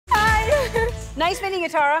Nice meeting you,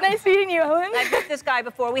 Tara. Nice meeting you, Ellen. I've met this guy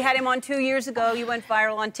before. We had him on 2 years ago. You went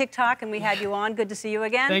viral on TikTok, and we had you on. Good to see you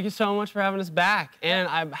again. Thank you so much for having us back. And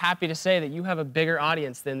I'm happy to say that you have a bigger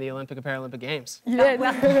audience than the Olympic and Paralympic Games. You did.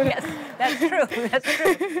 Well, yes, that's true. That's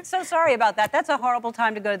true. So sorry about that. That's a horrible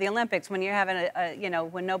time to go to the Olympics when you're having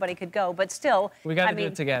when nobody could go. But still, we got to do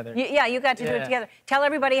it together. Yeah, you got to do it together. Tell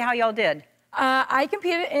everybody how y'all did. I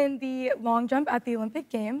competed in the long jump at the Olympic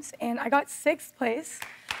Games, and I got 6th place.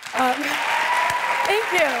 Thank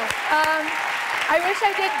you. I wish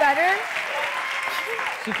I did better.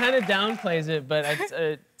 She kind of downplays it, but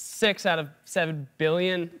it's 6 out of 7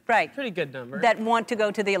 billion. Right. Pretty good number. That want to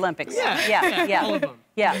go to the Olympics. Yeah. All of them.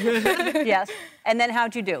 Yeah. Yes. And then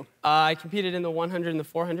how'd you do? I competed in the 100 and the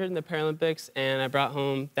 400 in the Paralympics, and I brought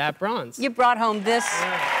home that bronze. You brought home this.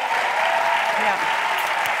 Yeah.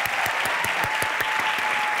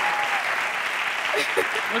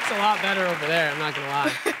 Looks a lot better over there, I'm not gonna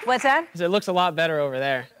lie. What's that? It looks a lot better over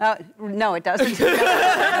there. No, it doesn't. No,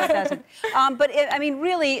 it doesn't. I mean,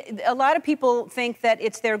 really, a lot of people think that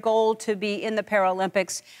it's their goal to be in the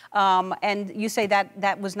Paralympics, and you say that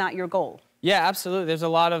that was not your goal. Yeah, absolutely. There's a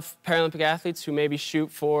lot of Paralympic athletes who maybe shoot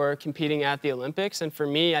for competing at the Olympics, and for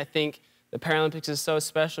me, I think the Paralympics is so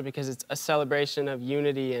special because it's a celebration of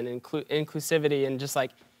unity and inclusivity, and just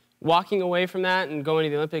like walking away from that and going to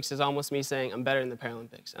the Olympics is almost me saying I'm better than the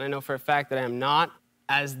Paralympics. And I know for a fact that I am not,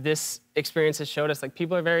 as this experience has showed us. Like,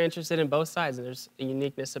 people are very interested in both sides, and there's a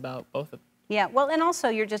uniqueness about both of them. Yeah, well, and also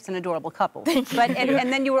you're just an adorable couple. Thank you.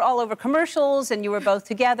 And then you were all over commercials, and you were both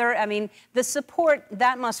together. I mean, the support,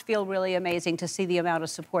 that must feel really amazing to see the amount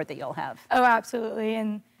of support that you'll have. Oh, absolutely.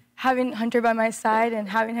 And having Hunter by my side and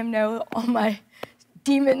having him know all my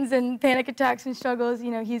demons and panic attacks and struggles,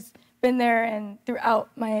 you know, he's been there and throughout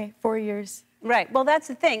my 4 years. Right. Well, that's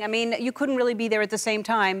the thing. I mean, you couldn't really be there at the same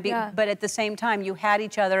time, but at the same time, you had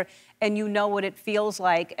each other, and you know what it feels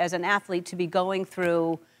like as an athlete to be going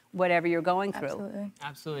through whatever you're going through. Absolutely.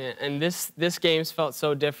 Absolutely. And this Games felt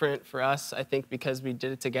so different for us, I think, because we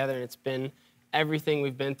did it together, and it's been everything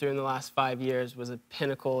we've been through in the last 5 years was a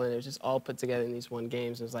pinnacle, and it was just all put together in these one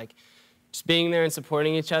Games. It was like just being there and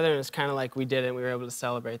supporting each other, and it's kind of like we did it, and we were able to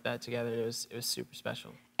celebrate that together, and it was super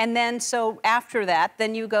special. And then, so after that,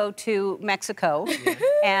 then you go to Mexico,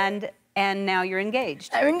 and now you're engaged.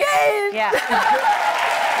 I'm engaged. Yeah.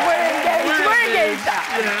 We're engaged. We're engaged.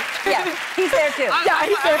 Yeah. He's there too. Yeah,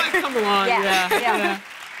 he's there. I might come along. Yeah.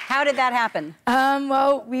 How did that happen?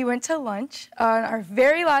 Well, we went to lunch on our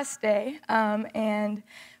very last day, and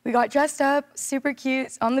we got dressed up, super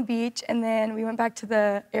cute, on the beach, and then we went back to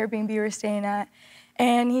the Airbnb we were staying at,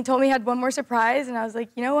 and he told me he had one more surprise, and I was like,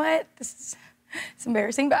 you know what? It's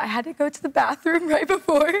embarrassing, but I had to go to the bathroom right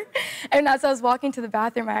before. And as I was walking to the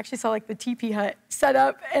bathroom, I actually saw like the teepee hut set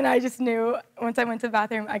up, and I just knew once I went to the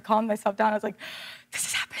bathroom, I calmed myself down. I was like, this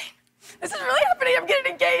is happening. This is really happening. I'm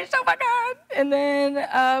getting engaged. Oh my God. And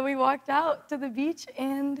then we walked out to the beach,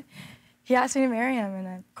 and he asked me to marry him, and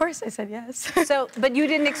of course I said yes. But you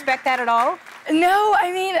didn't expect that at all? No, I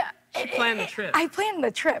mean, she planned the trip. I planned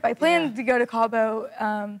the trip. I planned to go to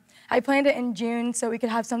Cabo. I planned it in June so we could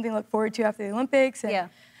have something to look forward to after the Olympics and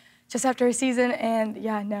just after a season, and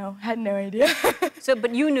had no idea.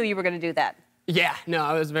 But you knew you were going to do that? Yeah, no,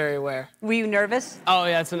 I was very aware. Were you nervous? Oh,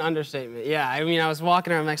 yeah, it's an understatement. Yeah, I mean, I was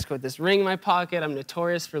walking around Mexico with this ring in my pocket. I'm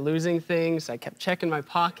notorious for losing things. I kept checking my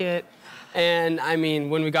pocket. And, I mean,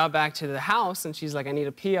 when we got back to the house and she's like, I need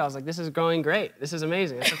a pee, I was like, this is going great. This is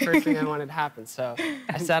amazing. That's the first thing I wanted to happen. So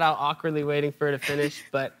I sat out awkwardly waiting for her to finish.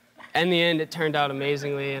 But in the end, it turned out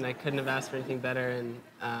amazingly, and I couldn't have asked for anything better. And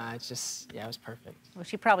it was perfect. Well,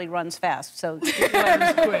 she probably runs fast, so she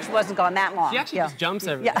wasn't gone that long. She actually just jumps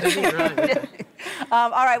everywhere. Doesn't even run. All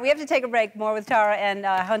right, we have to take a break. More with Tara and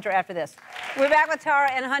Hunter after this. We're back with Tara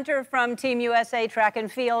and Hunter from Team USA Track and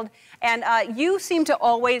Field. And you seem to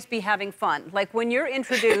always be having fun. Like, when you're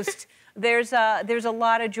introduced, there's a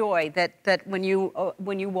lot of joy that when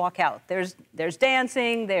you walk out. There's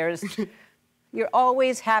dancing, you're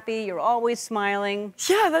always happy, you're always smiling.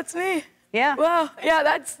 Yeah, that's me. Yeah. Wow. Yeah,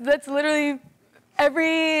 that's literally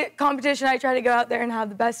every competition. I try to go out there and have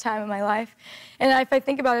the best time of my life. And if I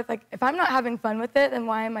think about it, like, if I'm not having fun with it, then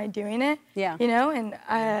why am I doing it? Yeah. You know, and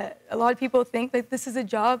a lot of people think that this is a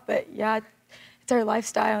job, but yeah, it's our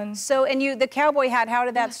lifestyle. And so, the cowboy hat, how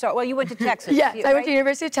did that start? Well, you went to Texas. Yes, I went to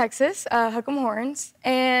University of Texas, Hook'em Horns,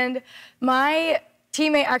 and my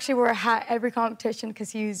teammate actually wore a hat every competition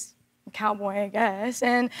because he was cowboy, I guess,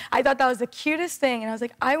 and I thought that was the cutest thing, and I was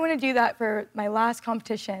like, I want to do that for my last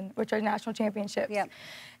competition, which are national championships. Yep.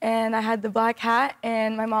 And I had the black hat,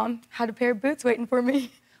 and my mom had a pair of boots waiting for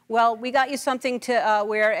me. Well, we got you something to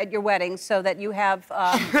wear at your wedding so that you have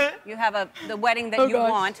the wedding that you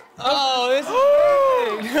want. Oh, this is big.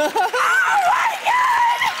 Oh my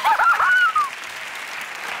God!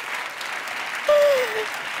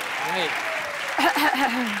 Wait.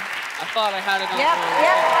 I thought I had it on.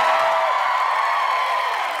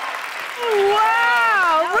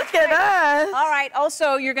 Wow, look at us. All right,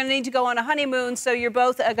 also, you're going to need to go on a honeymoon, so you're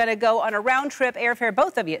both going to go on a round-trip airfare,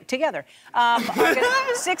 both of you, together.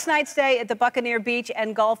 6-night stay at the Buccaneer Beach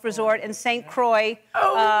and Golf Resort in St. Croix.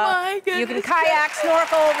 Oh, my goodness. You can kayak,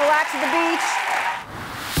 snorkel, relax at the beach.